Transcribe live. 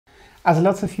As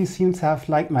lots of you seem to have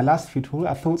liked my last food haul,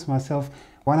 I thought to myself,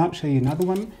 why not show you another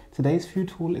one? Today's food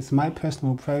haul is my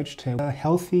personal approach to a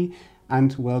healthy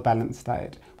and well-balanced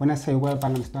diet. When I say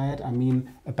well-balanced diet, I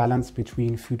mean a balance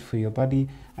between food for your body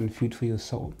and food for your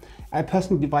soul. I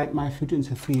personally divide my food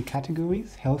into 3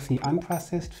 categories: healthy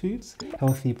unprocessed foods,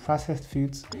 healthy processed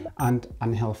foods, and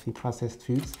unhealthy processed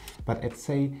foods. But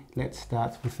let's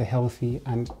start with the healthy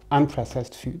and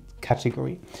unprocessed food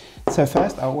category. So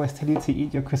first, I always tell you to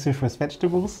eat your cruciferous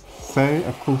vegetables. So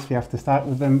of course we have to start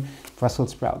with them,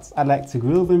 Brussels sprouts. I like to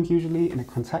grill them usually in a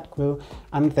contact grill.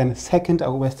 And then second, I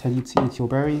always tell you to eat your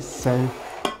berries. So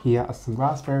here are some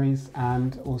raspberries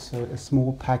and also a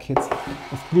small packet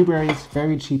of blueberries,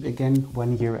 very cheap again,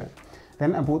 €1.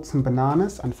 Then I bought some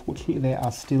bananas. Unfortunately, they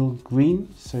are still green,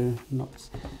 so not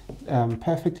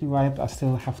perfectly ripe. I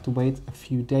still have to wait a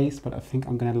few days, but I think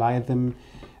I'm going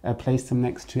to place them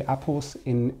next to apples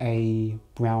in a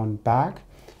brown bag.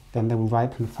 Then they will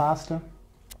ripen faster.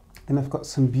 Then I've got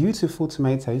some beautiful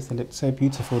tomatoes. They look so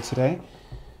beautiful today.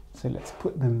 So let's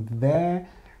put them there.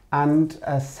 And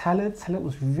a salad. Salad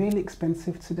was really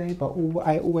expensive today, but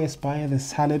I always buy the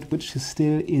salad which is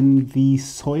still in the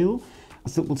soil,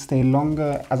 as it will stay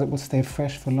longer, as it will stay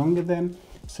fresh for longer then.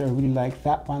 So I really like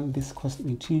that one. This cost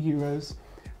me €2.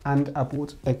 And I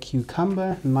bought a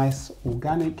cucumber, nice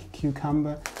organic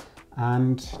cucumber,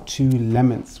 and 2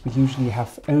 lemons. We usually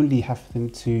only have them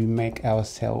to make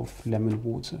ourselves lemon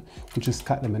water. We just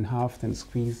cut them in half, then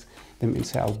squeeze them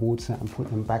into our water and put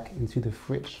them back into the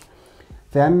fridge.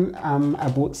 Then I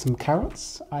bought some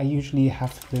carrots. I usually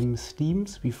have them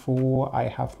steamed before I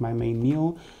have my main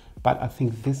meal, but I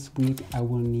think this week I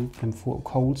will need them for a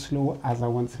coleslaw, as I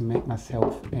want to make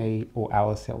myself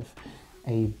ourselves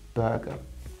a burger.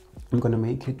 I'm gonna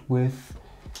make it with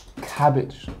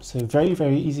cabbage. So very,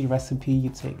 very easy recipe.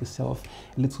 You take yourself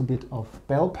a little bit of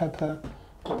bell pepper,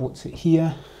 I bought it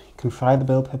here. You can fry the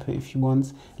bell pepper if you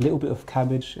want, a little bit of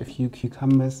cabbage, a few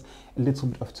cucumbers, a little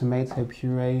bit of tomato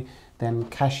puree, then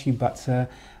cashew butter,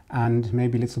 and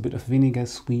maybe a little bit of vinegar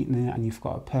sweetener, and you've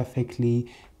got a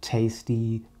perfectly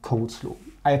tasty coleslaw.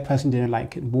 I personally don't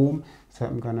like it warm, so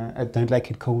I don't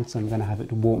like it cold, so I'm gonna have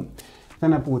it warm.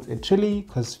 Then I bought a chili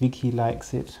because Vicky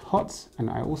likes it hot, and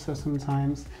I also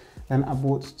sometimes. Then I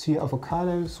bought 2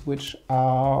 avocados, which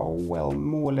are, well,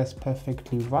 more or less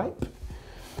perfectly ripe.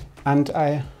 And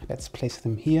let's place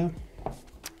them here.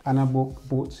 And I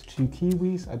bought 2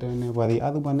 kiwis. I don't know where the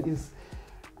other one is.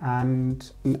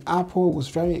 And an apple was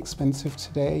very expensive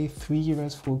today,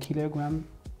 €3 for a kilogram.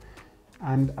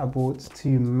 And I bought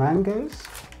 2 mangoes.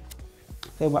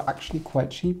 They were actually quite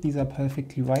cheap. These are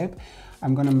perfectly ripe.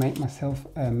 I'm gonna make myself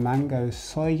a mango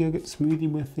soy yogurt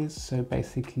smoothie with this. So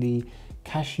basically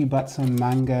cashew butter,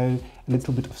 mango, a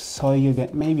little bit of soy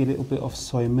yogurt, maybe a little bit of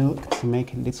soy milk to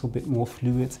make it a little bit more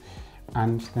fluid.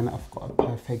 And then I've got a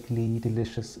perfectly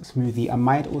delicious smoothie. I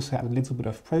might also add a little bit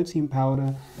of protein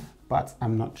powder, but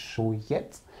I'm not sure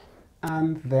yet.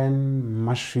 And then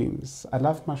mushrooms. I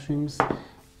love mushrooms.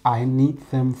 I need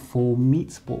them for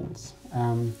meatballs.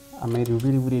 I made a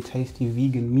really, really tasty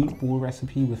vegan meatball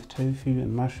recipe with tofu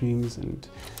and mushrooms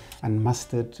and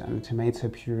mustard and tomato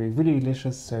puree, really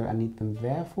delicious. So I need them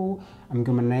there for. I'm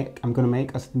gonna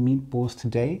make us the meatballs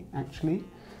today, actually.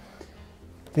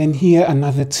 Then here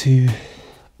another 2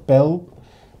 bell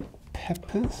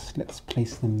peppers. Let's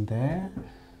place them there.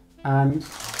 And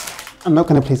I'm not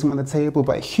gonna place them on the table,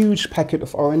 but a huge packet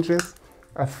of oranges.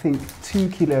 I think 2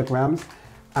 kilograms.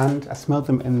 And I smelled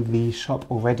them in the shop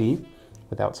already,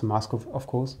 without some mask of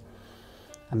course.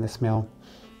 And they smell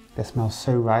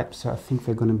so ripe, so I think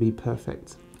they're gonna be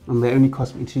perfect. And they only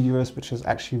cost me €2, which is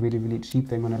actually really, really cheap.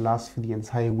 They're gonna last for the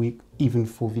entire week, even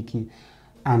for Vicky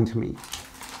and me.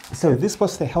 So this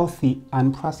was the healthy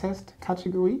unprocessed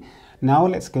category. Now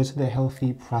let's go to the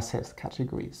healthy processed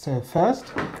category. So first,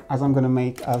 as I'm gonna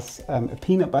make us a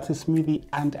peanut butter smoothie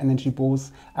and energy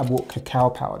balls, I bought cacao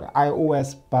powder. I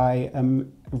always buy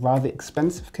rather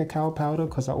expensive cacao powder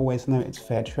because I always know it's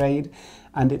fair trade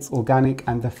and it's organic,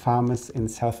 and the farmers in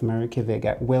South America, they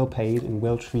get well paid and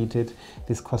well treated.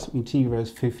 This cost me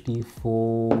 €2.50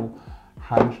 for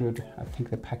 100, I think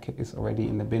the packet is already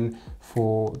in the bin,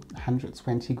 for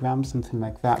 120 grams, something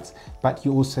like that. But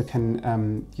you also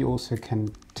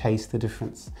can taste the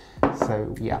difference.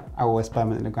 So yeah, I always buy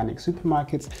them in organic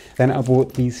supermarkets. Then I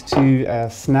bought these 2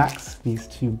 snacks, these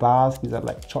 2 bars. These are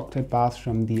like chocolate bars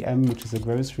from the which is a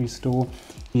grocery store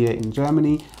here in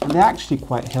Germany, and they're actually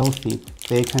quite healthy.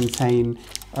 They contain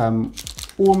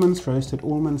almonds, roasted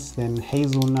almonds, then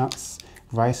hazelnuts,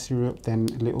 rice syrup, then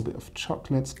a little bit of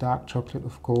chocolate, dark chocolate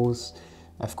of course,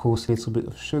 a little bit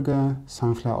of sugar,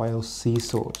 sunflower oil, sea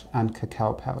salt, and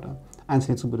cacao powder. and a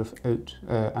little bit of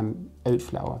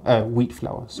wheat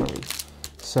flour, sorry.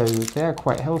 So they're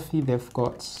quite healthy. They've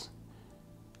got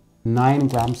 9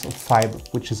 grams of fiber,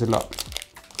 which is a lot.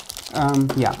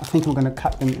 Yeah, I think we're going to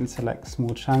cut them into like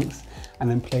small chunks and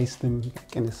then place them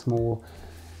in a small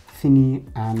thingy,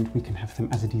 and we can have them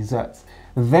as a dessert.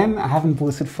 Then I haven't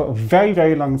bought it for a very,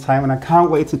 very long time, and I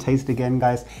can't wait to taste it again,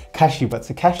 guys. Cashew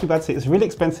butter. Cashew butter is really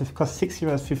expensive. It costs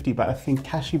 €6.50, but I think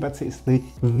cashew butter is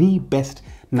the best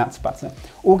nut butter.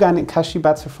 Organic cashew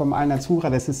butter from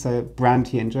Alnatura. This is a brand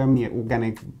here in Germany, an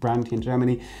organic brand here in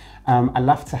Germany. I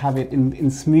love to have it in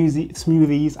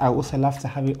smoothies. I also love to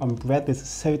have it on bread. This is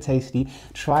so tasty.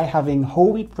 Try having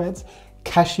whole wheat breads,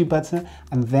 cashew butter,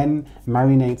 and then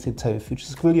marinated tofu.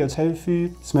 Just grill your tofu,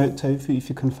 smoked tofu if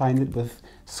you can find it, with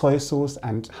soy sauce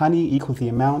and honey, equal the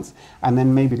amounts, and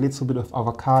then maybe a little bit of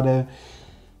avocado.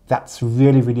 That's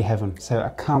really, really heaven. So I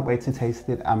can't wait to taste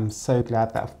it. I'm so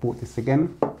glad that I've bought this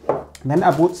again. Then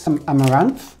I bought some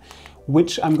amaranth,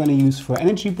 which I'm going to use for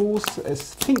energy balls. I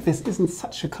think this isn't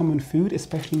such a common food,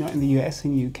 especially not in the US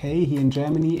and UK. Here in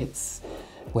Germany, it's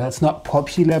not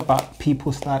popular, but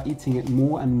people start eating it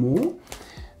more and more.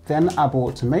 Then I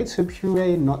bought tomato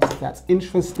puree, not that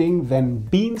interesting. Then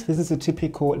beans. This is a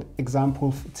typical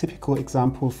example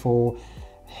for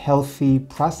healthy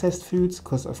processed foods,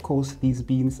 because of course these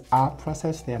beans are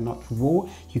processed, they are not raw.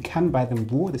 You can buy them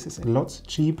raw. This is a lot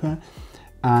cheaper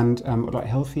and a lot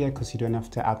healthier because you don't have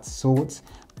to add salt,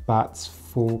 but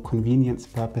for convenience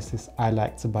purposes I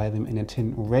like to buy them in a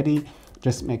tin already.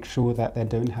 Just make sure that they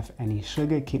don't have any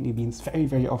sugar. Kidney beans very,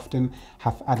 very often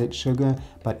have added sugar,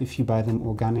 but if you buy them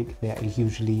organic, they are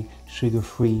usually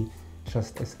sugar-free,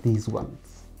 just as these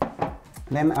ones.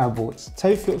 Then I bought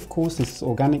tofu, of course. This is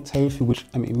organic tofu, which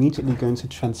I'm immediately going to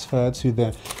transfer to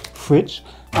the fridge.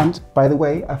 And by the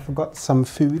way, I forgot some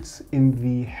foods in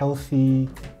the healthy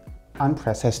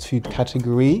unprocessed food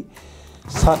category,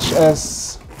 such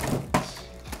as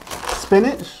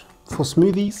spinach for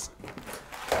smoothies,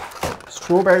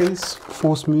 strawberries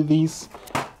for smoothies,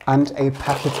 and a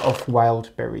packet of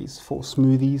wild berries for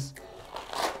smoothies.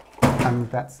 And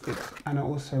that's it. And I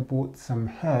also bought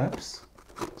some herbs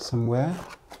somewhere,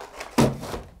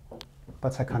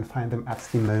 but I can't find them at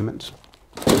the moment.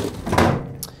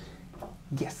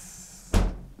 Yes.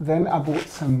 Then I bought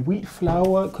some wheat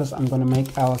flour because I'm going to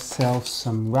make ourselves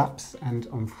some wraps, and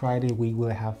on Friday we will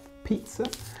have pizza,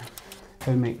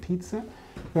 homemade pizza.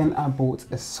 Then I bought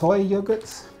a soy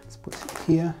yogurt. Let's put it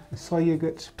here. A soy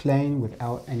yogurt, plain,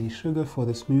 without any sugar, for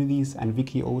the smoothies. And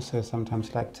Vicky also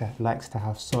sometimes likes to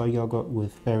have soy yogurt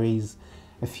with berries,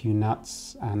 a few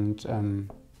nuts, and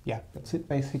yeah, that's it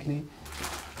basically.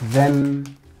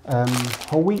 Then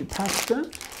whole wheat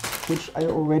pasta, which I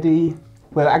already,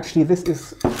 well actually this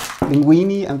is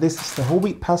linguine and this is the whole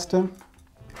wheat pasta.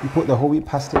 You put the whole wheat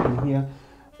pasta in here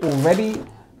already,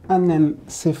 and then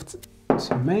sift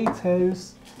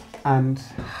tomatoes and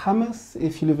hummus.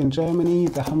 If you live in Germany,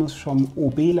 the hummus from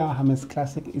Obela Hummus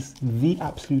Classic is the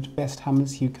absolute best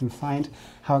hummus you can find.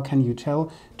 How can you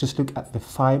tell? Just look at the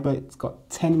fiber. It's got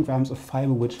 10 grams of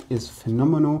fiber, which is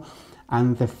phenomenal.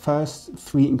 And the first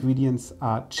 3 ingredients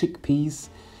are chickpeas,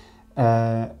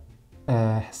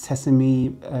 sesame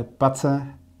butter,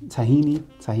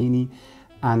 tahini,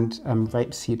 and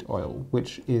rapeseed oil,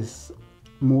 which is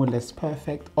more or less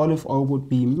perfect. Olive oil would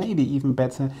be maybe even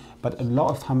better, but a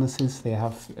lot of hummuses, they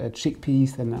have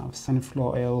chickpeas, then they have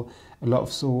sunflower oil, a lot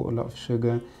of salt, a lot of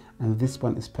sugar, and this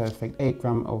one is perfect. 8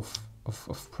 grams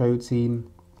of protein.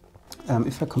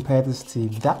 If I compare this to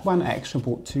that one, I actually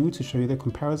bought 2 to show you the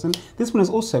comparison. This one is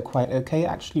also quite okay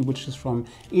actually, which is from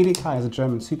Edeka, as a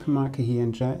German supermarket here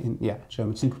in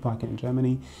German supermarket in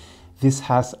Germany. This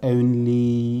has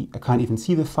only, I can't even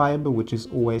see the fiber, which is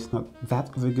always not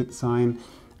that of a good sign.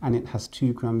 And it has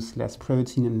 2 grams less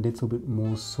protein and a little bit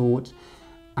more salt.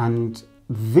 And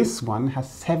this one has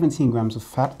 17 grams of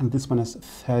fat, and this one has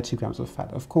 30 grams of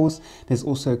fat. Of course, there's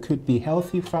also could be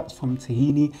healthy fats from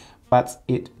tahini, but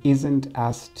it isn't,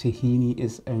 as tahini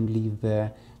is only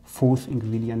the 4th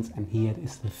ingredient, and here it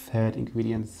is the 3rd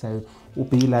ingredient. So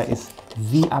Obela is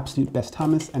the absolute best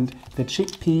hummus, and the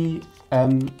chickpea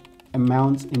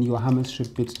amount in your hummus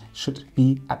should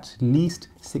be at least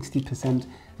 60%.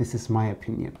 This is my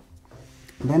opinion.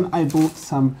 Then I bought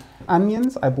some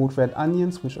onions. I bought red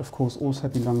onions, which of course also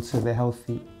belong to the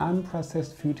healthy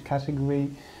unprocessed food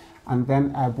category. And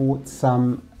then I bought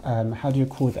some, how do you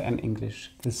call that in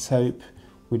English? The soap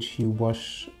which you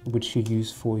wash, which you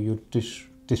use for your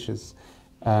dishes.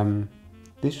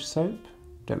 Dish soap?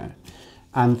 Don't know.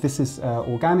 And this is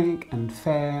organic and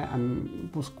fair, and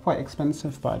it was quite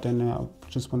expensive, but I don't know, I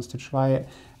just wanted to try it.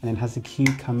 And it has a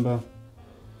cucumber.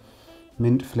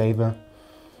 mint flavor,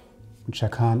 which I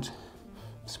can't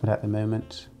smell at the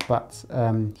moment. But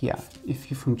yeah, if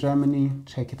you're from Germany,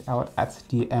 check it out at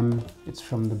DM. It's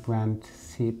from the brand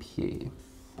Sepier.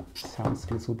 Sounds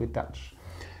a little bit Dutch.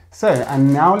 So,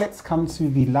 and now let's come to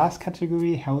the last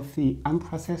category, healthy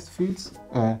unprocessed foods,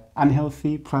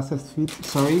 unhealthy processed foods,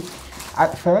 sorry.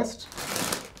 At first,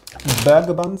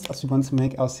 burger buns, as we want to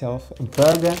make ourselves a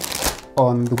burger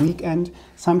on the weekend.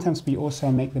 Sometimes we also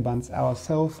make the buns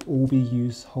ourselves, or we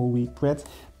use whole wheat bread.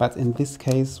 But in this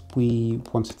case, we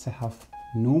wanted to have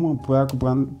normal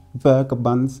burger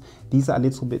buns. These are a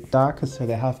little bit darker, so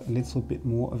they have a little bit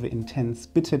more of an intense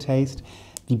bitter taste.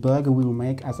 The burger we will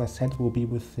make, as I said, will be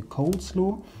with the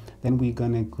coleslaw. Then we're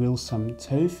gonna grill some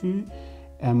tofu,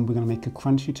 and we're gonna make a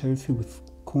crunchy tofu with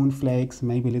cornflakes,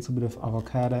 maybe a little bit of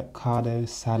avocado,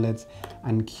 salads,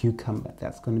 and cucumber.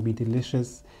 That's gonna be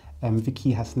delicious.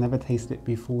 Vicky has never tasted it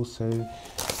before, so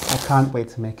I can't wait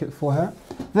to make it for her.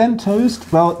 Then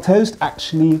toast. Well,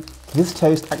 this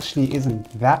toast actually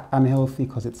isn't that unhealthy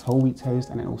because it's whole wheat toast,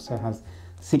 and it also has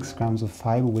 6 grams of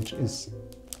fiber, which is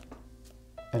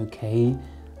okay.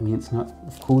 I mean, it's not,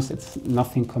 of course, it's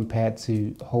nothing compared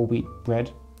to whole wheat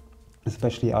bread,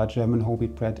 especially our German whole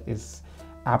wheat bread is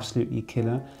absolutely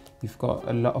killer. You've got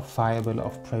a lot of fiber, a lot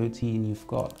of protein, you've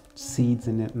got seeds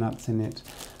in it, nuts in it,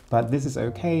 but this is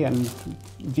okay. And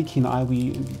Vicky and I,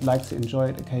 we like to enjoy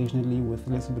it occasionally with a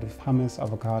little bit of hummus,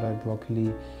 avocado,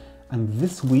 broccoli, and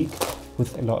this week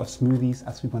with a lot of smoothies,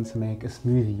 as we want to make a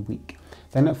smoothie week.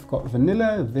 Then I've got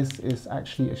vanilla. This is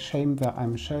actually a shame that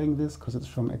I'm showing this because it's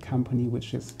from a company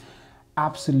which is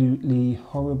absolutely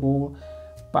horrible,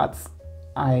 but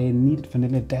I needed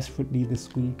vanilla desperately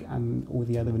this week, and all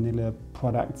the other vanilla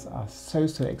products are so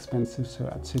expensive, so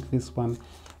I took this one.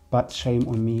 But shame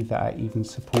on me that I even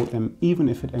support them, even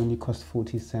if it only cost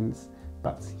 40 cents,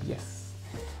 but yes.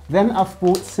 Then I've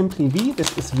bought Simply V.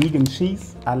 This is vegan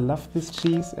cheese. I love this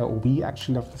cheese, or we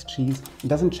actually love this cheese. It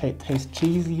doesn't taste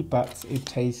cheesy, but it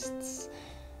tastes,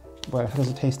 well, how does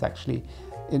it taste actually?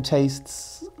 It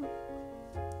tastes,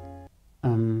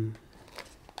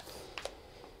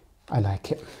 I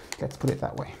like it. Let's put it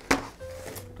that way.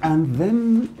 And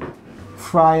then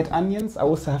fried onions. I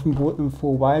also haven't bought them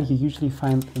for a while. You usually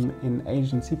find them in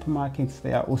Asian supermarkets.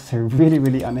 They are also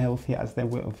really unhealthy, as they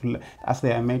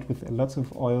are made with a lot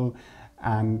of oil,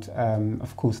 and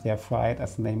of course they are fried,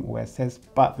 as the name always says,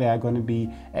 but they are going to be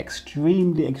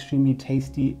extremely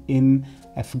tasty.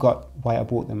 I forgot why I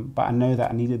bought them, but I know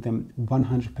that I needed them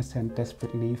 100%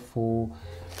 desperately for,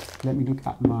 let me look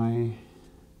at my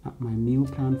meal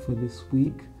plan for this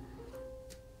week.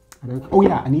 Oh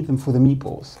yeah, I need them for the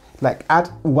meatballs. Like, add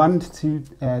 1 to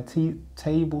 2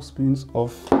 tablespoons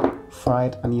of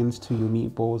fried onions to your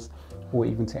meatballs, or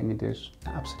even to any dish.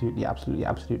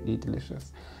 Absolutely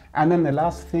delicious. And then the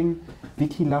last thing,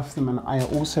 Vicky loves them, and I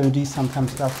also do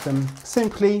sometimes love them,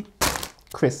 simply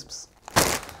crisps.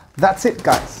 That's it,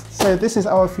 guys. So this is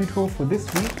our food haul for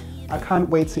this week. I can't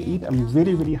wait to eat. I'm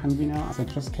really hungry now, as I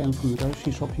just came from the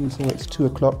grocery shopping, so it's 2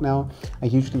 o'clock now. I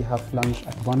usually have lunch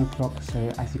at 1 o'clock, so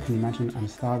as you can imagine, I'm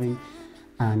starving.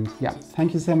 And yeah,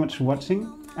 thank you so much for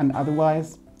watching, and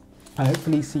otherwise, I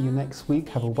hopefully see you next week.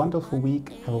 Have a wonderful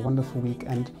week, have a wonderful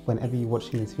weekend whenever you're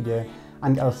watching this video,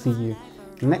 and I'll see you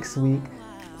next week,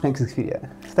 next video.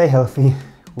 Stay healthy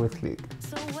with Luke.